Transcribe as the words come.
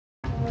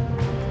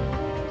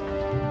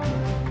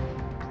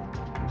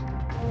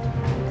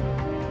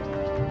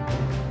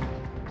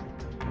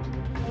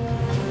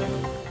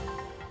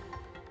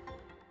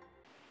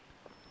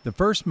The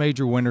first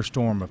major winter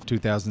storm of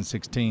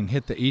 2016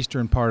 hit the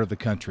eastern part of the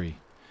country.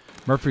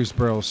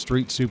 Murfreesboro's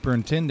street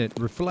superintendent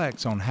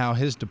reflects on how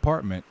his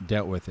department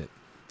dealt with it.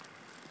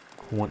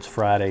 Once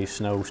Friday's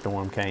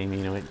snowstorm came,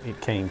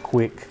 it came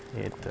quick.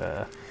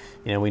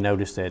 We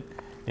noticed that,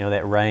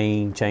 that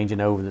rain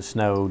changing over the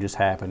snow just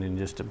happened in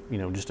just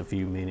a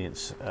few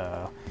minutes.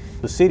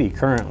 The city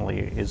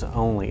currently is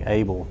only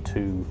able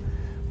to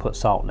put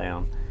salt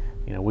down.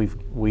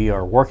 We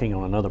are working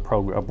on another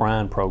program, a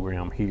brine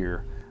program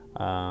here,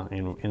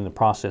 and in the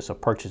process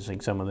of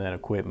purchasing some of that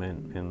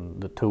equipment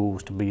and the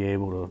tools to be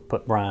able to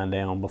put brine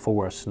down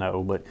before a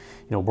snow. But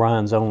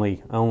brine's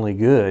only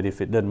good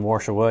if it doesn't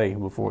wash away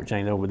before it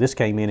changes over. This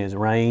came in as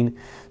rain,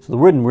 so there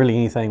wasn't really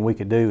anything we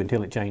could do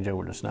until it changed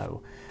over to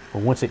snow.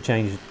 But once it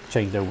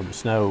changed over to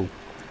snow,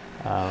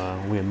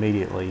 we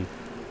immediately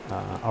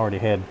already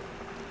had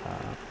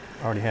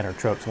our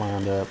trucks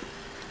lined up.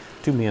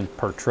 2 men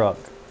per truck.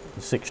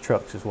 6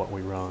 trucks is what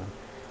we run.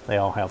 They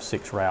all have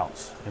 6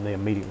 routes, and they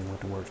immediately went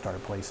to work,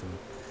 started placing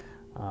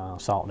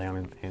salt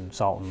down and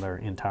salting their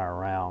entire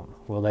route.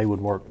 Well, they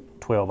would work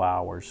 12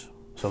 hours,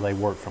 so they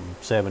worked from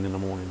 7 in the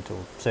morning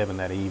until 7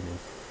 that evening.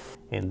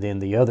 And then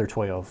the other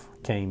 12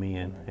 came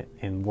in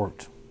and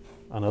worked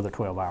another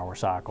 12-hour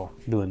cycle,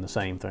 doing the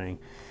same thing.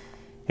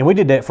 And we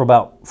did that for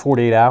about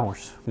 48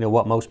 hours.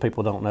 What most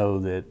people don't know,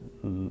 that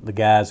the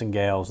guys and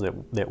gals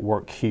that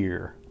work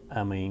here,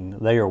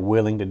 they are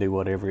willing to do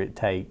whatever it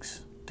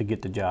takes to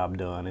get the job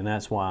done, and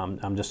that's why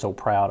I'm just so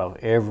proud of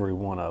every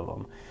one of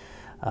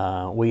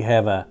them. We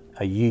have a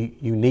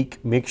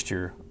unique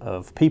mixture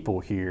of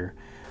people here,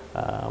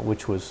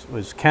 which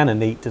was kind of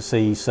neat to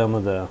see some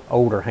of the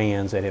older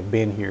hands that have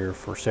been here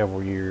for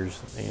several years,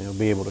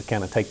 be able to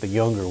kind of take the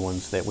younger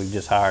ones that we've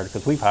just hired,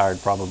 because we've hired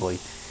probably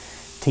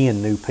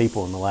 10 new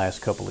people in the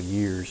last couple of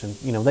years, and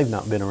they've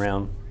not been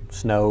around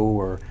snow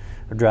or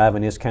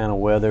driving this kind of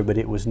weather, but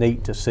it was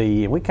neat to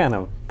see, and we kind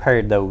of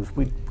paired those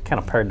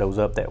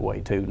up that way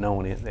too,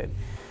 knowing that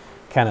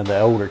kind of the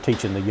older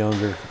teaching the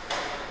younger.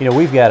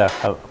 We've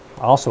got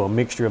also a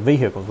mixture of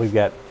vehicles. We've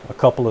got a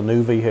couple of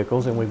new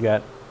vehicles, and we've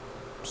got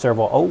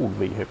several old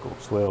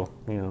vehicles. Well,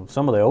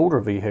 some of the older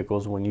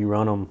vehicles, when you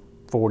run them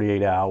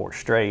 48 hours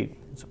straight,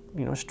 it's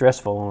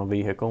stressful on a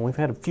vehicle. And we've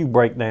had a few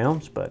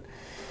breakdowns, but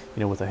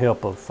with the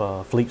help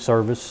of fleet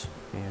service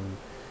and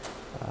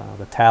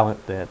the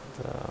talent that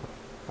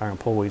our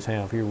employees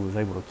have here, we was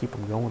able to keep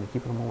them going and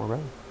keep them on the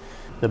road.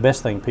 The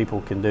best thing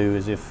people can do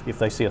is if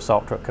they see a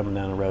salt truck coming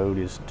down the road,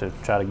 is to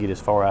try to get as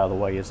far out of the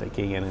way as they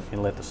can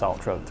and let the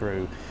salt truck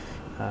through.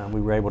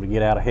 We were able to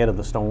get out ahead of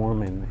the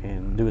storm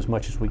and do as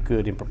much as we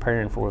could in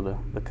preparing for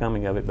the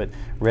coming of it, but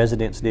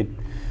residents did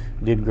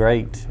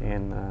great,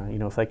 and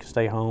if they could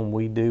stay home,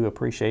 we do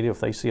appreciate it. If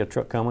they see a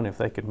truck coming, if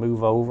they could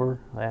move over,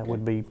 that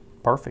would be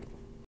perfect.